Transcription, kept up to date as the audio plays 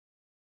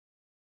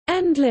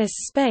Endless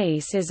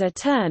Space is a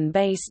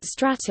turn-based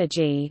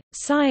strategy,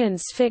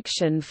 science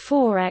fiction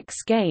 4X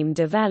game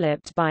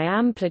developed by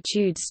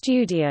Amplitude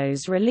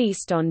Studios,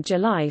 released on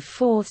July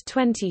 4,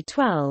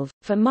 2012,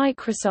 for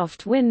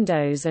Microsoft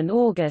Windows and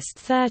August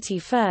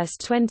 31,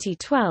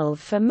 2012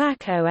 for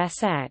Mac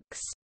OS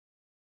X.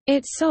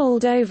 It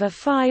sold over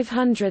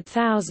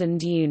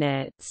 500,000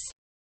 units.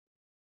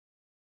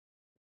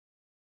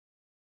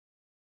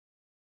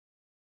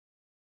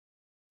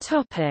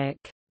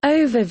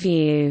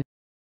 Overview.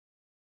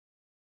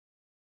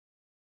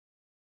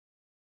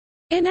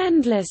 In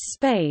Endless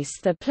Space,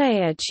 the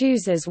player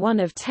chooses one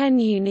of 10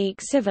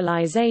 unique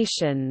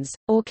civilizations,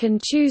 or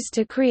can choose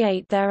to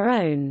create their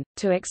own,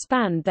 to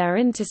expand their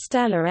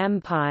interstellar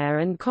empire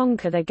and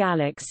conquer the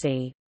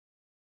galaxy.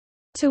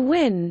 To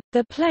win,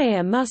 the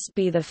player must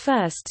be the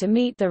first to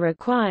meet the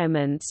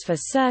requirements for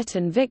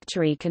certain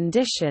victory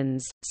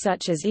conditions,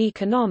 such as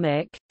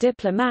economic,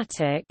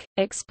 diplomatic,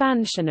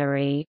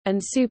 expansionary,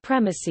 and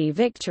supremacy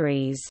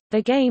victories.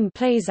 The game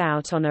plays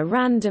out on a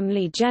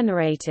randomly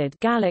generated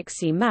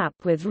galaxy map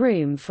with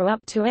room for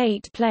up to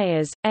 8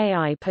 players,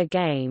 AI per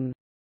game.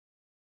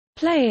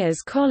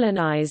 Players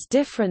colonize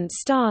different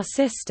star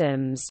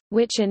systems,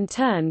 which in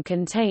turn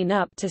contain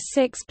up to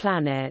 6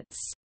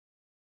 planets.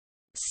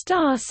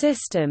 Star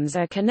systems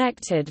are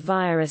connected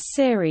via a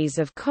series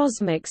of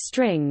cosmic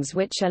strings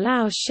which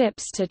allow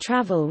ships to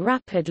travel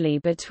rapidly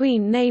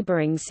between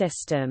neighboring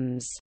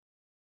systems.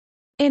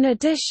 In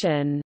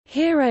addition,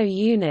 hero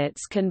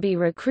units can be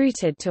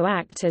recruited to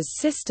act as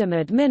system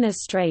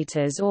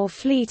administrators or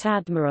fleet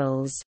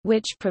admirals,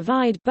 which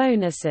provide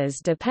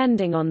bonuses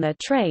depending on their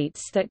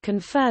traits that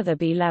can further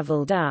be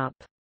leveled up.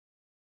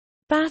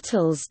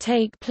 Battles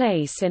take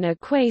place in a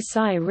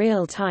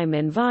quasi-real-time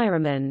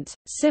environment,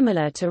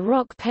 similar to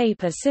rock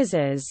paper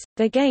scissors.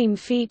 The game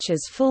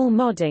features full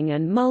modding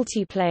and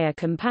multiplayer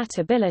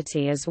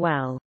compatibility as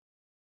well.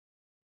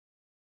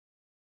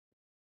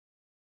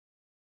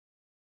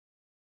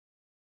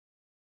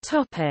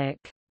 Topic: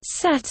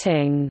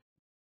 Setting.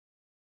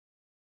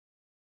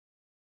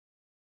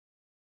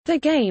 The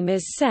game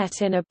is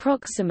set in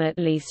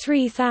approximately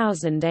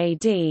 3000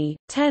 AD,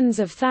 tens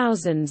of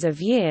thousands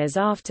of years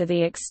after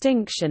the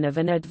extinction of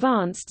an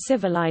advanced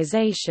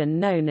civilization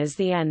known as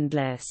the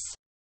Endless.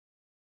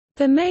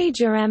 The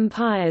major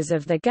empires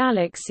of the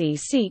galaxy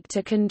seek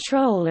to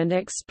control and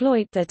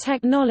exploit the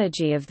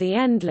technology of the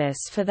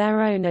Endless for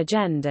their own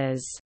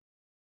agendas.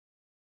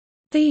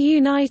 The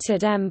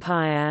United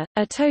Empire,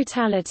 a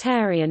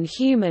totalitarian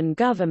human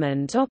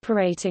government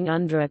operating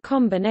under a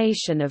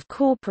combination of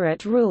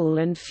corporate rule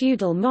and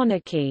feudal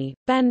monarchy,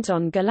 bent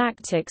on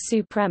galactic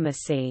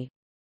supremacy.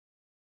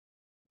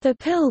 The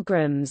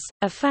Pilgrims,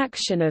 a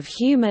faction of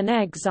human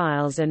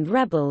exiles and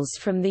rebels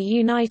from the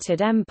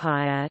United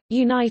Empire,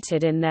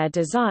 united in their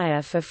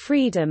desire for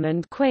freedom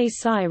and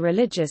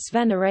quasi-religious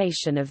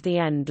veneration of the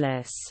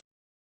Endless.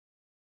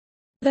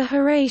 The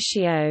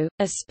Horatio,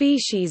 a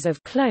species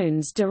of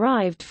clones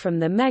derived from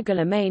the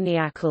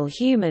megalomaniacal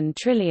human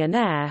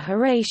trillionaire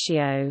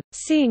Horatio,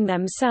 seeing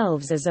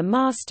themselves as a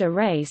master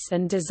race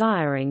and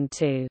desiring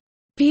to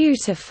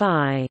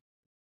beautify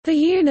the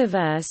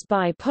universe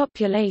by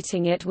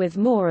populating it with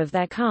more of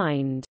their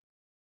kind.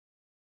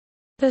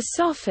 The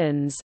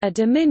Sophons, a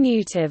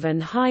diminutive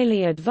and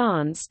highly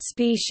advanced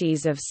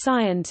species of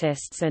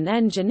scientists and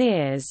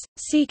engineers,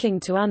 seeking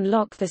to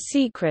unlock the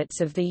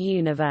secrets of the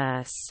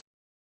universe.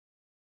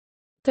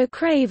 The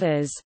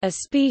Cravers, a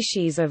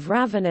species of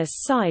ravenous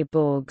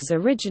cyborgs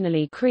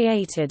originally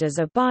created as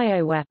a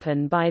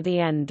bioweapon by the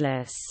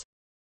Endless.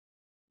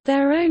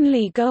 Their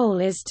only goal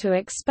is to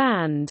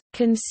expand,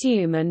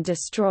 consume and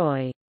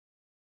destroy.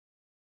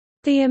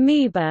 The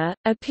Amoeba,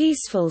 a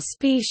peaceful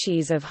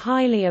species of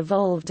highly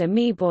evolved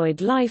amoeboid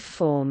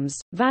lifeforms,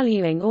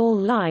 valuing all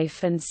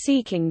life and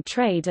seeking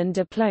trade and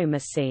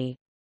diplomacy.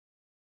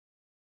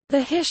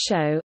 The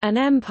Hisho, an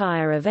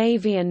empire of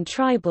avian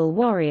tribal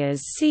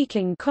warriors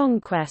seeking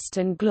conquest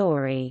and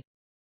glory.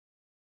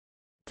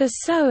 The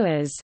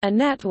Sowers, a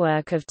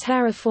network of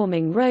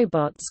terraforming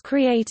robots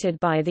created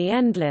by the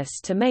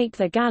Endless to make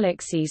the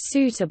galaxy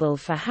suitable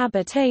for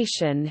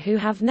habitation, who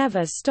have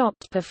never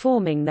stopped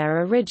performing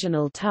their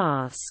original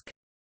task.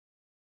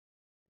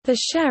 The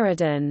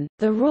Sheridan,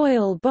 the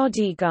royal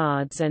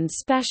bodyguards and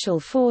special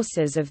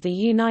forces of the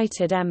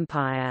United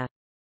Empire.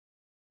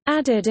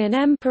 Added in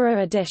Emperor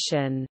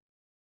Edition.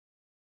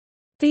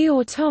 The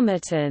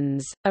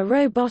Automatons, a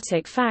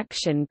robotic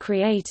faction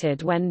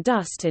created when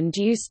dust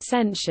induced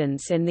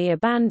sentience in the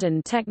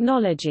abandoned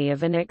technology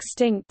of an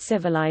extinct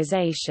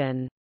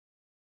civilization.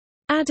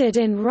 Added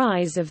in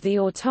Rise of the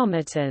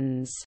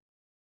Automatons.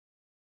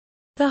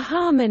 The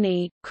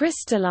Harmony,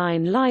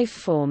 crystalline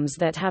lifeforms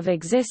that have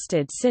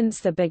existed since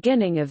the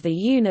beginning of the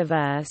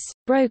universe,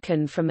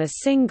 broken from a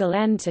single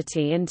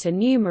entity into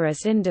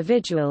numerous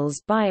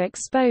individuals by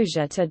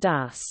exposure to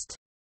dust.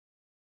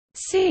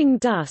 Seeing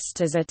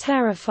dust as a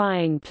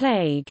terrifying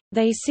plague,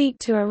 they seek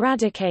to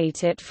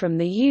eradicate it from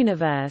the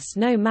universe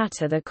no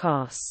matter the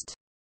cost.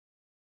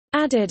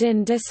 Added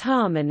in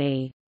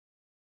Disharmony.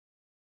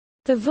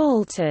 The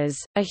Volters,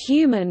 a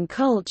human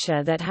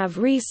culture that have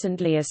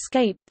recently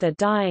escaped the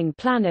dying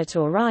planet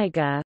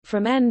Auriga,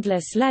 from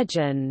endless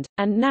legend,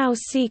 and now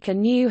seek a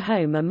new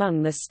home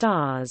among the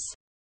stars.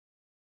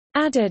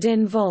 Added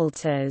in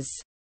Volters.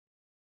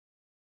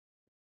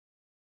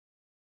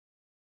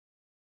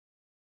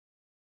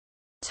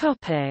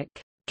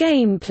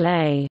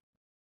 Gameplay.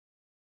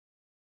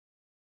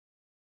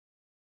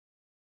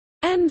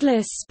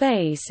 Endless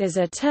Space is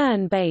a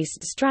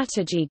turn-based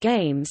strategy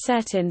game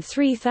set in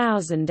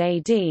 3000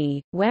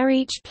 AD, where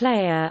each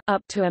player,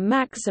 up to a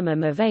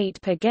maximum of 8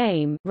 per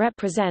game,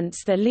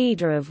 represents the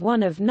leader of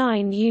one of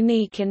 9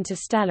 unique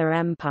interstellar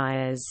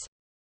empires.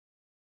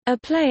 A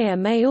player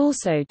may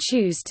also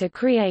choose to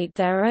create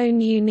their own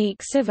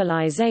unique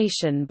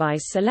civilization by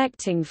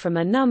selecting from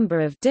a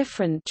number of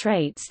different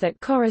traits that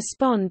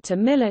correspond to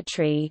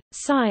military,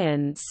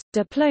 science,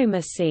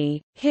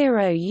 diplomacy,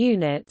 hero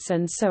units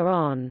and so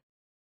on.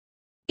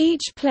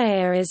 Each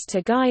player is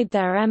to guide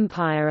their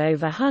empire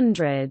over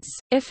hundreds,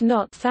 if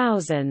not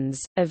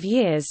thousands, of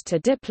years to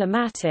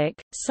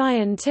diplomatic,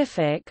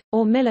 scientific,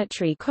 or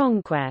military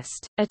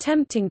conquest,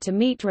 attempting to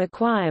meet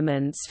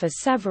requirements for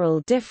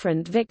several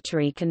different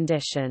victory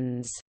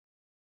conditions.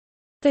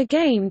 The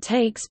game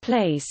takes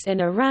place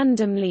in a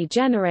randomly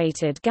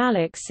generated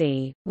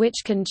galaxy,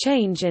 which can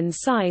change in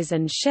size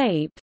and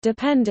shape,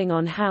 depending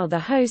on how the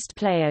host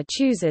player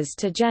chooses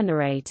to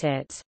generate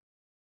it.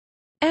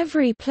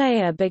 Every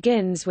player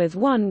begins with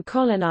one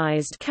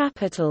colonized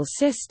capital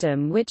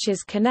system which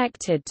is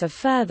connected to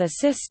further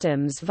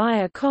systems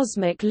via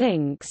cosmic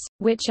links,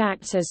 which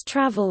act as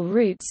travel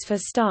routes for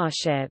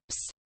starships.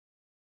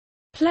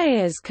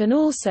 Players can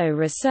also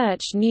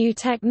research new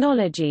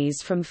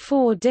technologies from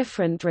 4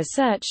 different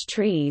research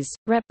trees,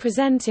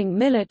 representing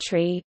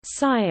military,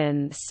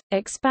 science,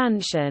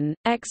 expansion,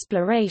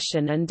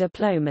 exploration and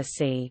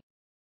diplomacy.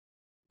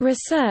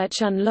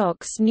 Research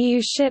unlocks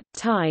new ship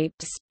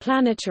types,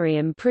 planetary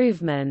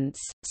improvements,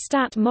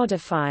 stat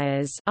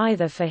modifiers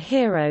either for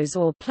heroes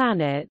or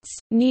planets,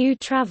 new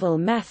travel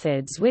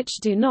methods which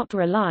do not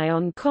rely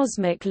on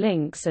cosmic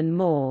links and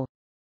more.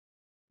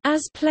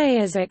 As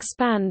players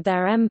expand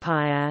their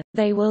empire,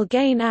 they will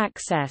gain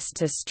access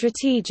to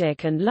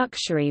strategic and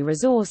luxury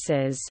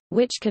resources,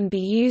 which can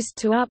be used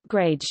to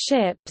upgrade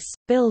ships,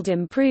 build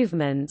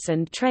improvements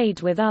and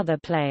trade with other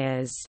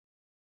players.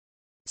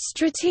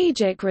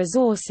 Strategic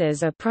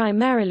resources are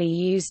primarily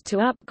used to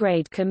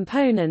upgrade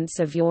components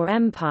of your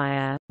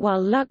empire,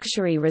 while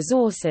luxury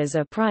resources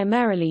are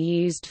primarily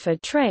used for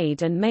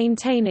trade and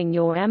maintaining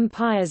your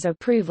empire's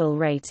approval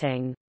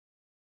rating.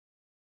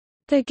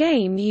 The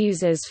game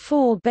uses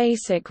 4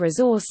 basic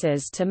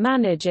resources to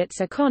manage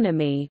its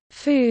economy: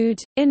 food,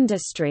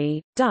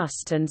 industry,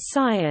 dust and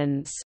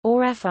science,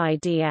 or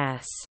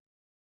FIDS.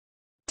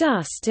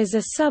 Dust is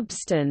a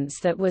substance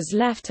that was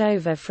left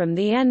over from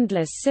the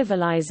endless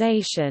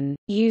civilization,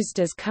 used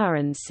as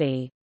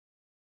currency.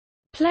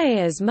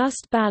 Players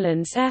must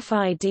balance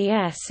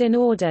FIDS in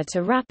order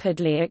to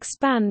rapidly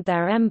expand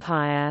their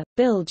empire,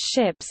 build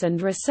ships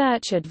and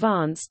research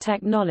advanced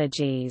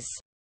technologies.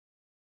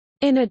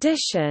 In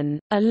addition,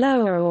 a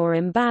lower or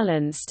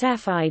imbalanced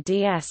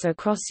FIDS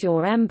across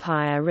your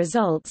empire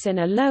results in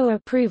a low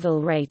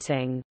approval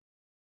rating.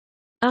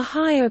 A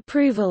high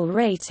approval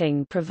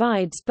rating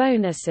provides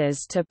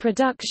bonuses to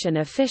production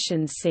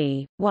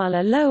efficiency, while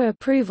a low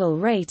approval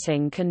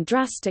rating can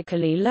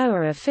drastically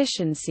lower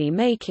efficiency,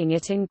 making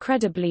it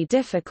incredibly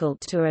difficult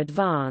to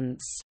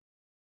advance.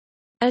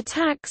 A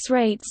tax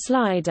rate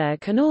slider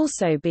can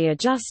also be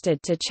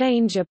adjusted to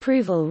change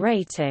approval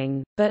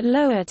rating, but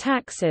lower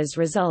taxes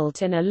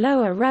result in a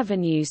lower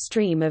revenue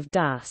stream of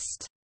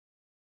dust.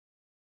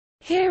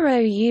 Hero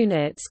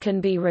units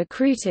can be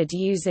recruited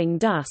using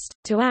dust,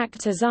 to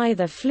act as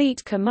either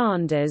fleet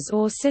commanders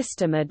or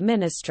system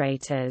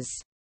administrators.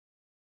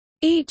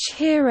 Each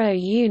hero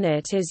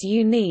unit is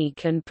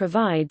unique and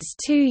provides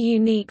 2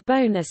 unique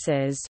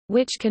bonuses,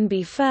 which can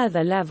be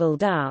further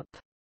leveled up.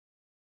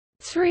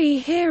 3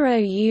 hero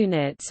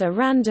units are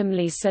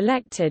randomly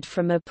selected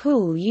from a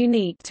pool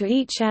unique to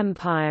each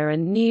empire,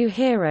 and new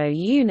hero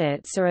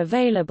units are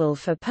available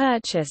for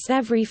purchase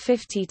every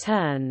 50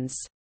 turns.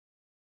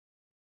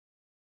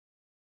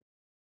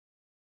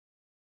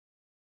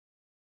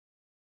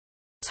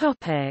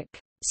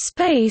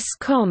 Space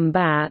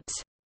combat.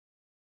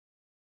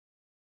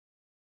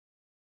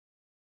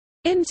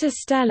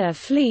 Interstellar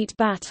fleet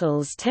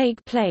battles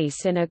take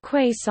place in a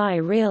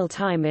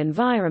quasi-real-time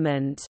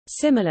environment,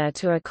 similar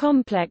to a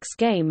complex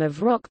game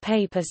of rock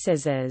paper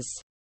scissors.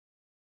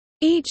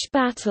 Each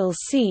battle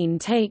scene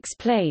takes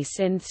place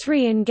in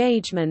 3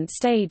 engagement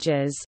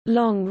stages: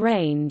 long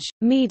range,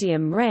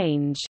 medium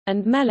range,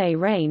 and melee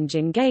range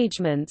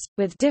engagements,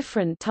 with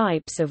different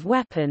types of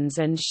weapons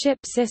and ship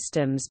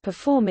systems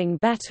performing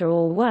better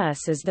or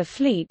worse as the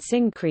fleets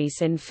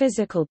increase in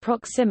physical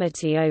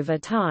proximity over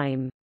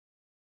time.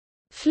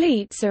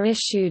 Fleets are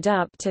issued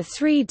up to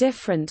 3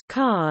 different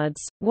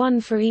cards, one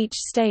for each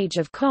stage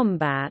of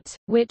combat,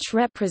 which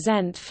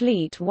represent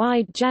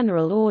fleet-wide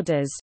general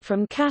orders,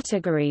 from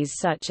categories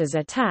such as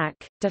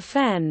attack,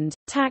 defend,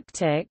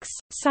 tactics,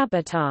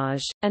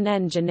 sabotage, and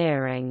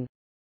engineering.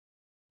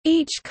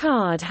 Each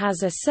card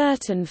has a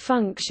certain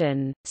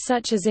function,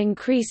 such as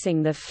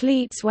increasing the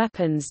fleet's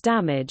weapons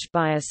damage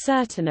by a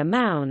certain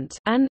amount,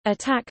 an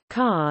attack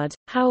card.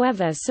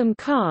 However, some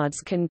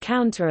cards can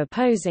counter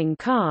opposing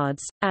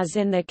cards, as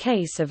in the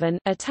case of an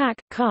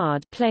attack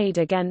card played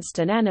against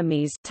an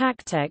enemy's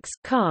tactics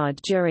card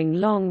during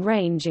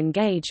long-range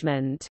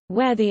engagement,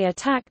 where the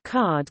attack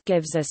card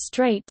gives a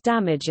straight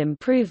damage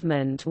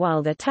improvement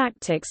while the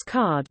tactics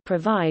card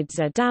provides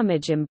a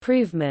damage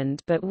improvement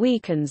but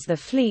weakens the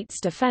fleet's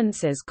defenses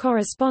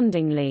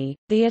correspondingly.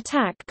 The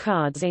attack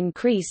card's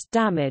increased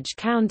damage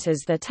counters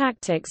the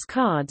tactics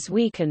card's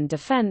weakened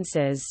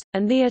defenses,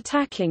 and the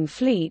attacking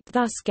fleet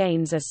thus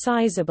gains a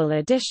sizable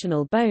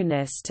additional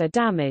bonus to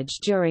damage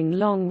during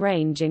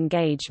long-range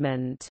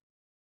engagement.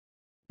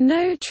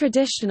 No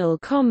traditional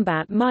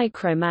combat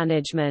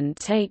micromanagement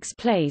takes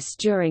place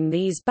during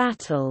these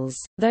battles,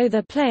 though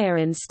the player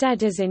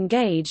instead is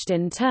engaged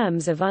in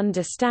terms of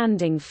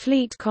understanding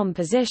fleet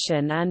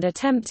composition and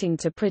attempting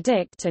to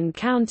predict and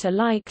counter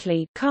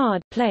likely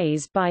card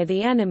plays by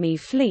the enemy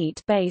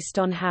fleet based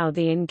on how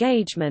the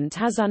engagement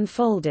has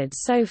unfolded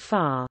so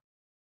far.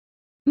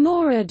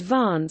 More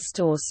advanced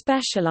or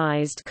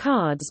specialized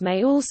cards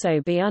may also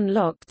be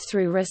unlocked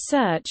through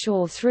research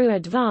or through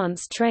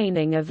advanced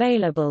training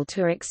available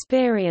to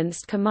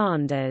experienced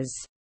commanders.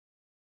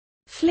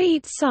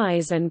 Fleet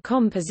size and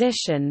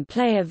composition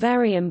play a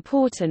very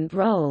important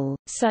role,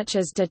 such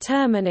as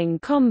determining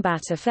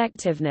combat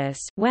effectiveness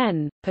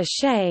when, per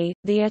se,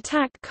 the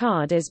attack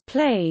card is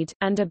played,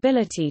 and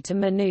ability to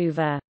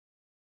maneuver.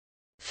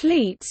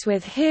 Fleets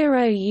with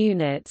hero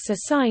units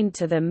assigned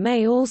to them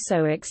may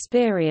also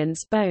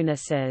experience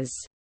bonuses.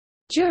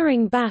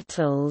 During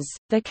battles,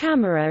 the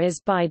camera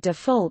is by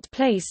default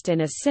placed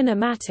in a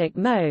cinematic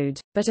mode,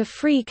 but a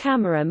free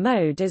camera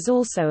mode is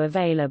also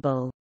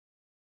available.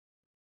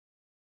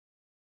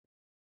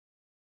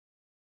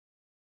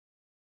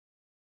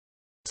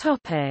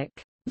 Topic: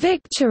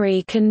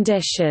 Victory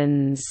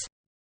conditions.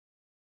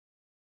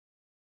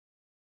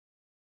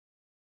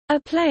 A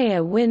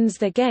player wins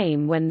the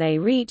game when they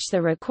reach the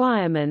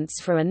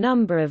requirements for a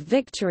number of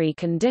victory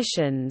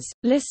conditions,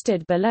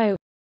 listed below.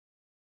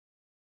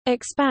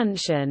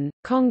 Expansion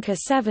 – conquer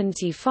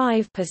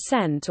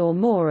 75% or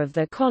more of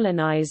the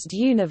colonized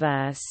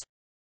universe.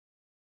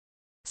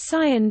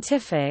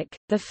 Scientific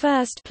 – the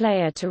first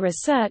player to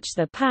research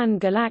the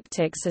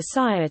Pan-Galactic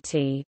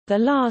Society, the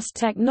last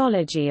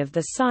technology of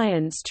the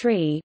science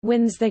tree,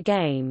 wins the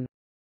game.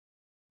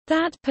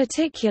 That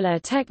particular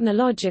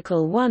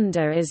technological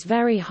wonder is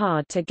very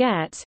hard to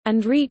get,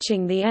 and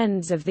reaching the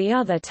ends of the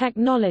other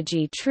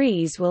technology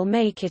trees will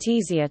make it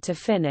easier to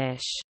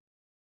finish.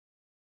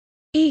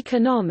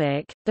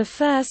 Economic – the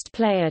first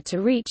player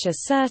to reach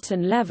a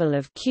certain level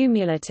of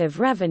cumulative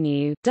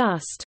revenue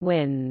dust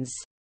wins.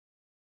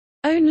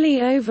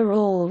 Only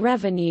overall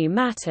revenue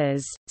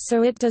matters,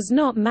 so it does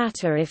not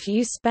matter if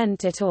you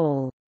spent it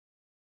all.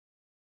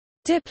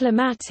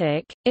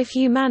 Diplomatic – if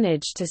you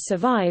manage to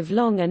survive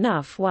long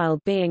enough while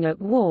being at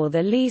war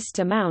the least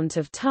amount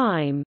of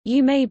time,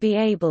 you may be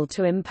able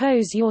to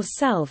impose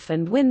yourself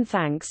and win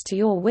thanks to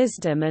your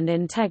wisdom and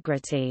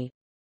integrity.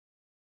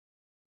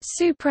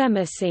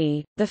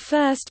 Supremacy – the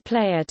first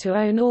player to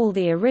own all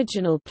the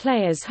original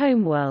players'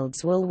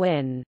 homeworlds will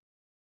win.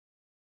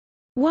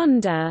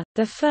 Wonder –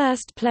 the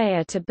first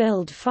player to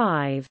build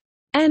 5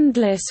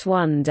 endless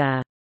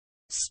wonder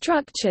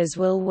structures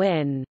will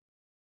win.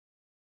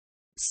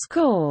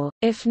 Score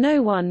 – if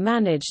no one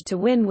managed to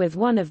win with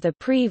one of the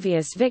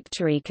previous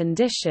victory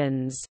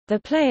conditions, the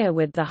player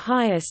with the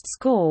highest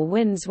score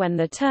wins when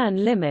the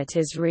turn limit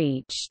is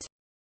reached.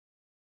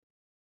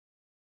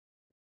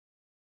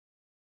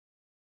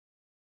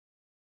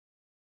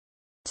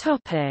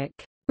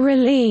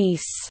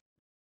 Release.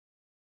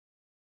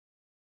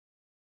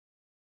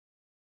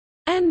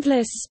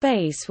 Endless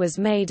Space was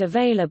made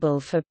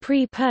available for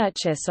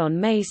pre-purchase on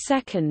May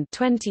 2,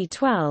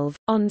 2012,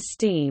 on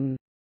Steam.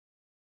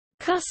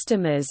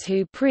 Customers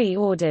who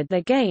pre-ordered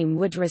the game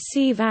would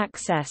receive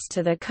access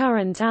to the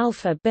current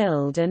alpha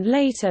build and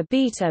later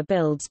beta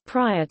builds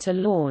prior to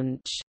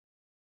launch.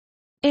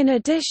 In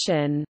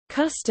addition,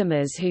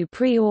 customers who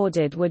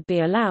pre-ordered would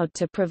be allowed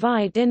to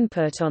provide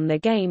input on the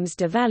game's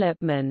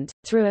development,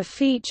 through a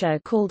feature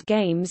called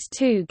Games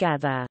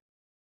Together.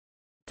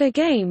 The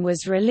game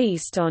was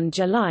released on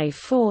July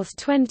 4,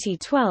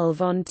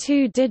 2012 on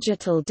 2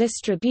 digital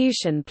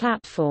distribution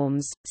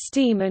platforms,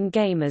 Steam and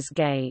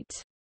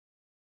Gamersgate.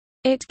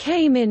 It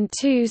came in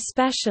 2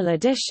 special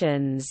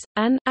editions,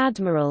 an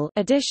Admiral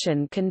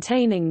edition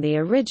containing the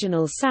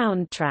original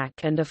soundtrack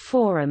and a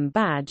forum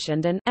badge,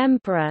 and an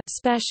Emperor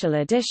special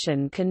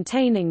edition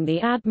containing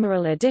the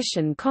Admiral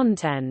edition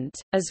content,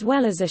 as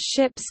well as a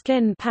ship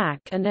skin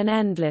pack and an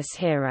Endless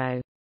Hero.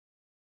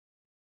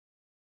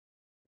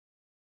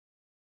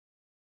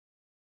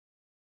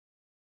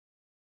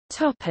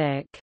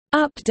 Topic: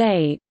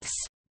 Updates.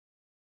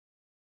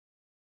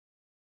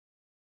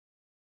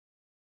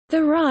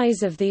 The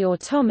Rise of the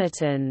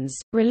Automatons,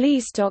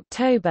 released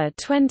October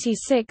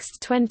 26,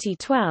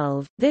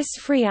 2012, this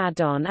free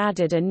add-on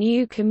added a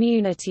new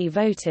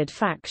community-voted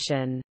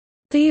faction,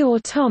 the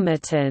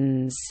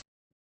Automatons,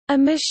 a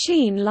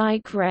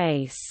machine-like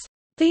race.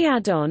 The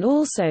add-on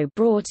also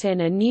brought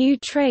in a new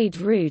trade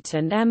route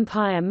and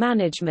empire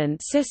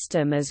management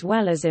system as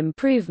well as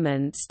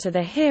improvements to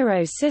the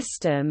hero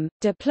system,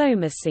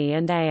 diplomacy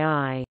and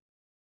AI.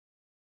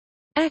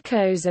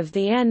 Echoes of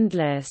the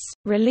Endless,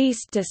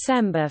 released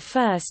December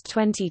 1,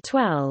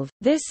 2012,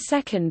 this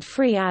second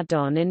free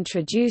add-on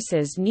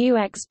introduces new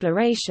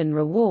exploration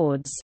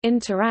rewards,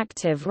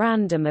 interactive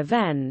random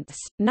events,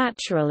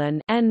 natural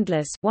and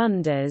endless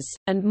wonders,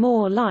 and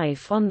more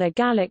life on the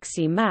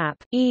galaxy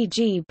map,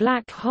 e.g.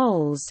 black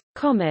holes,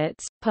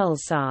 comets,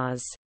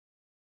 pulsars.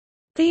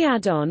 The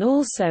add-on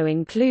also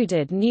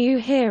included new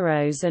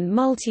heroes and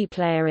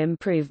multiplayer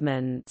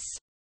improvements.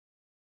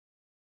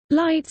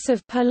 Lights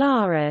of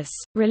Polaris,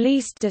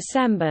 released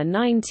December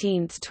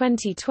 19,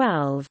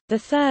 2012, the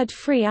third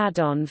free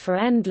add-on for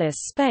Endless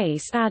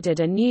Space added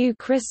a new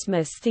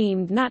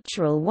Christmas-themed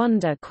natural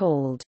wonder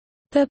called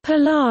the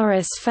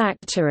Polaris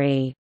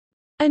Factory,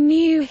 a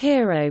new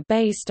hero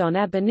based on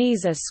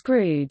Ebenezer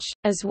Scrooge,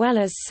 as well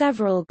as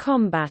several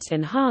combat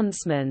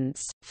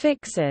enhancements,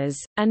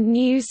 fixes, and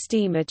new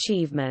Steam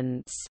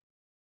achievements.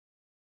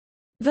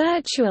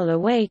 Virtual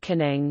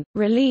Awakening,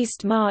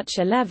 released March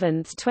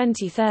 11,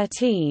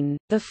 2013,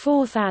 the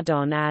fourth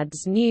add-on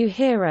adds new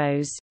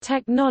heroes,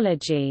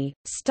 technology,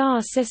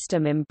 star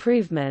system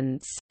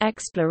improvements,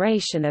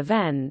 exploration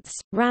events,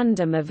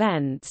 random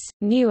events,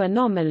 new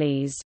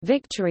anomalies,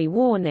 victory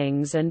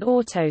warnings and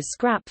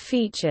auto-scrap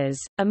features,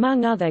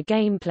 among other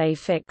gameplay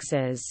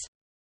fixes.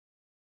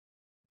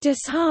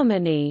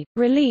 Disharmony,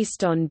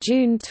 released on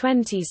June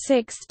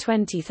 26,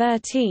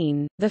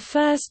 2013, the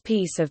first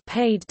piece of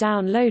paid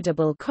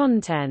downloadable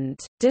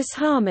content,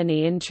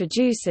 Disharmony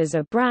introduces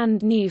a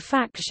brand new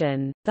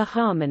faction, the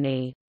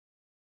Harmony.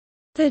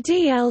 The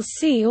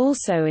DLC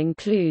also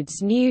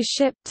includes new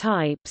ship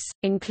types,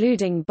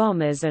 including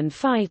bombers and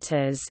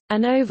fighters,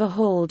 an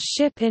overhauled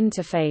ship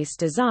interface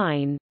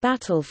design,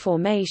 battle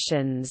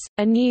formations,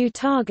 a new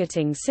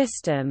targeting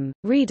system,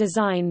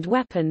 redesigned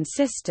weapon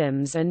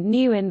systems and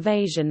new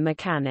invasion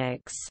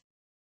mechanics.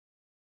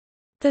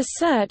 The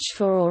Search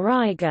for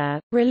Auriga,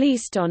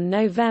 released on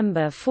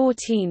November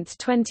 14,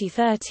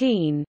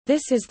 2013,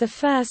 this is the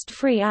first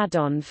free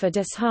add-on for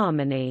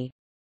Disharmony.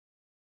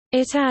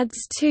 It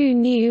adds 2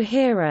 new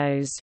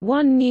heroes,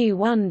 1 new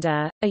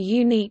wonder, a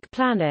unique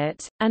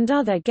planet, and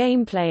other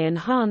gameplay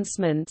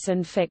enhancements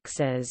and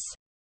fixes.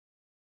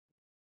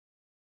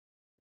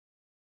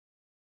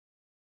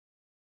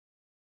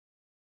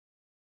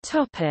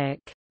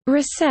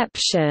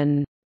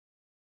 Reception.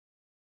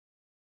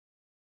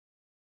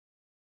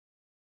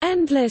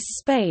 Endless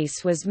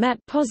Space was met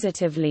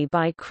positively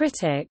by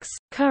critics,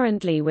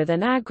 currently with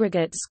an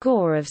aggregate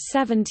score of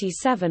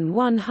 77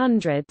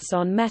 1/100ths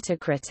on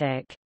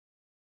Metacritic.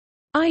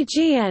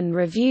 IGN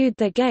reviewed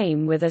the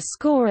game with a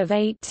score of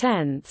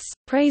 8/10,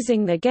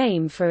 praising the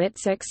game for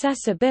its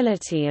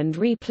accessibility and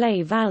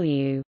replay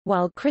value,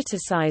 while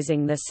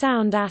criticizing the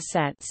sound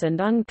assets and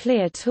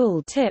unclear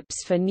tool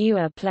tips for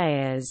newer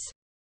players.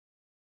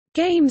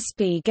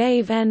 GameSpy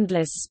gave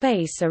Endless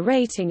Space a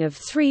rating of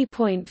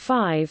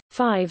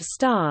 3.5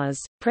 stars,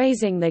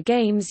 praising the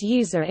game's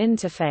user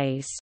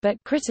interface, but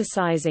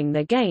criticizing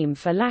the game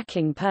for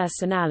lacking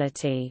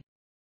personality.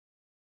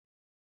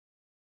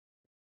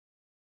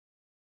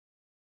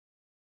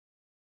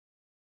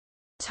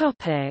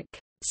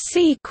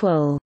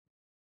 Sequel.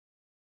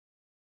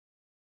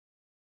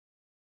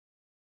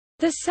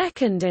 The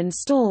second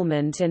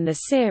installment in the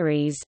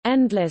series,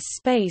 Endless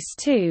Space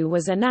 2,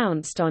 was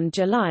announced on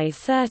July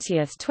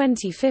 30,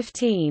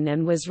 2015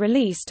 and was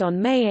released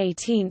on May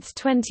 18,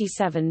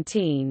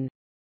 2017.